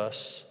save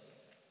us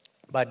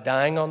by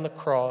dying on the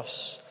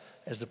cross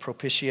as the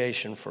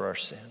propitiation for our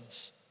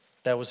sins.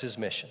 That was his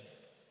mission.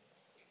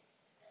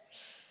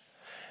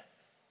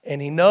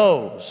 And he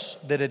knows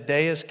that a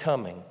day is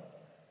coming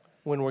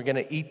when we're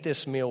going to eat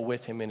this meal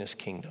with him in his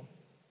kingdom.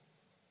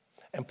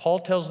 And Paul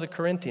tells the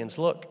Corinthians,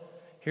 look,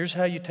 here's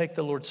how you take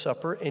the Lord's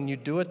Supper, and you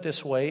do it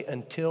this way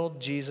until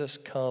Jesus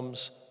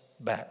comes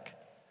back,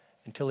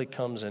 until he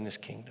comes in his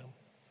kingdom.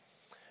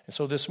 And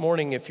so this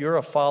morning, if you're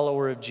a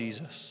follower of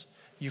Jesus,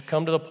 you've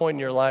come to the point in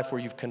your life where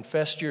you've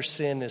confessed your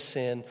sin as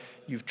sin,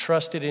 you've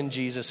trusted in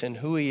Jesus and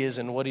who he is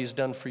and what he's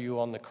done for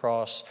you on the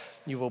cross,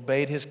 you've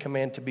obeyed his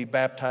command to be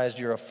baptized,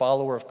 you're a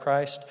follower of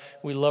Christ,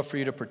 we'd love for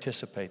you to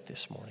participate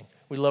this morning.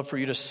 We'd love for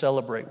you to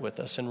celebrate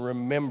with us and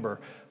remember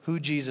who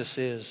Jesus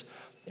is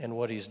and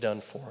what he's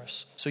done for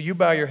us. So you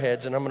bow your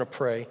heads and I'm going to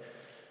pray.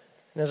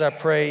 And as I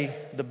pray,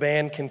 the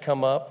band can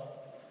come up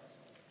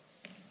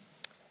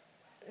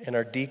and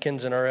our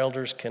deacons and our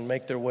elders can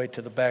make their way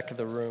to the back of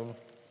the room.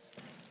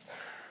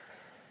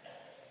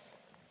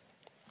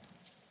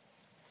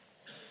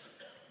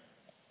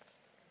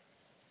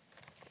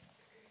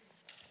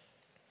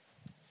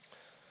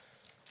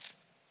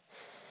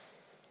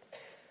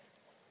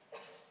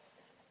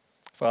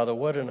 Father,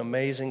 what an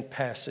amazing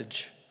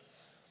passage.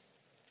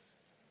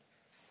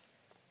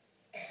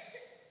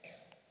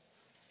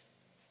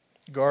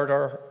 Guard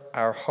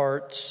our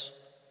hearts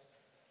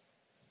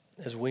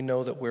as we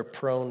know that we're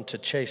prone to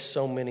chase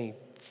so many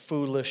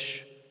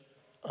foolish,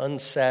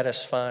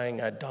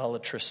 unsatisfying,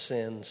 idolatrous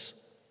sins.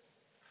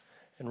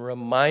 And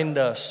remind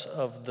us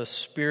of the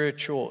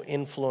spiritual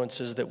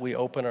influences that we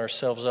open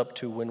ourselves up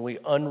to when we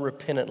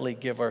unrepentantly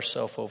give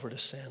ourselves over to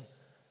sin.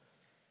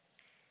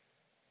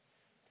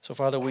 So,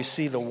 Father, we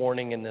see the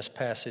warning in this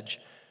passage,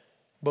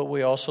 but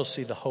we also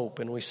see the hope,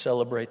 and we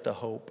celebrate the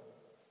hope.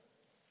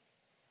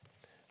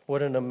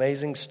 What an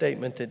amazing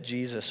statement that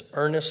Jesus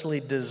earnestly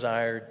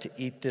desired to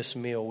eat this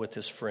meal with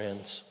his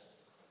friends.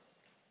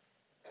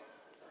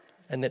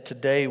 And that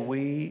today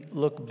we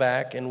look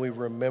back and we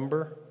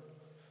remember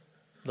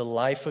the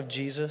life of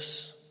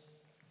Jesus,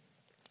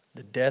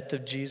 the death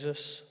of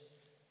Jesus,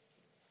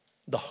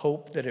 the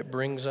hope that it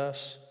brings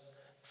us.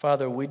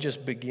 Father, we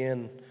just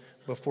begin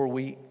before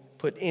we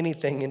put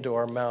anything into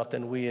our mouth,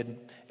 and we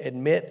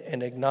admit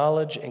and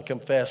acknowledge and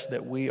confess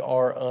that we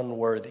are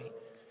unworthy.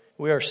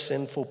 We are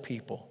sinful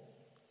people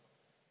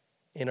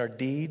in our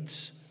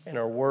deeds, in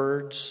our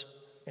words,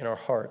 in our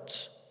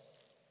hearts.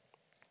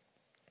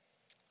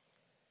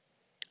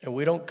 And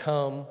we don't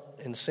come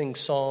and sing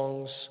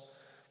songs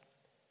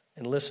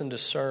and listen to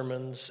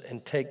sermons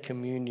and take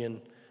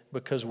communion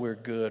because we're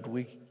good.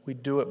 We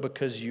do it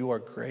because you are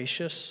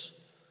gracious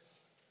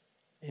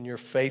and you're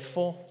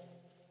faithful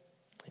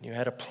and you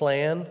had a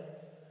plan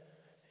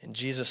and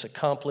Jesus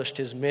accomplished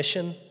his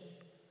mission,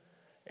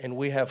 and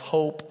we have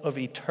hope of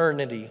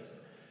eternity,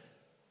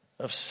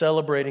 of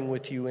celebrating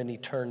with you in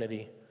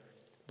eternity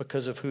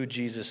because of who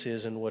Jesus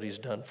is and what he's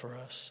done for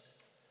us.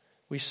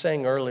 We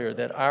sang earlier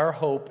that our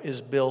hope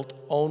is built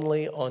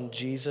only on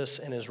Jesus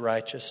and his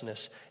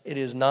righteousness. It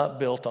is not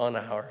built on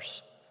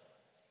ours.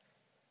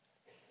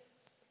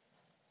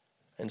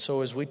 And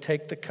so as we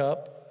take the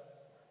cup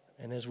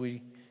and as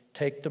we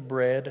take the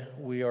bread,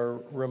 we are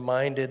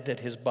reminded that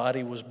his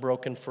body was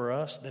broken for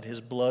us, that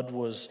his blood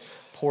was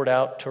poured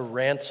out to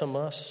ransom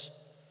us,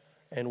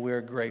 and we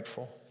are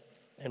grateful,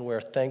 and we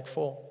are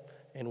thankful,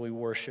 and we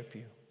worship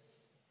you.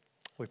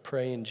 We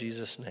pray in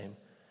Jesus' name.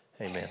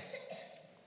 Amen.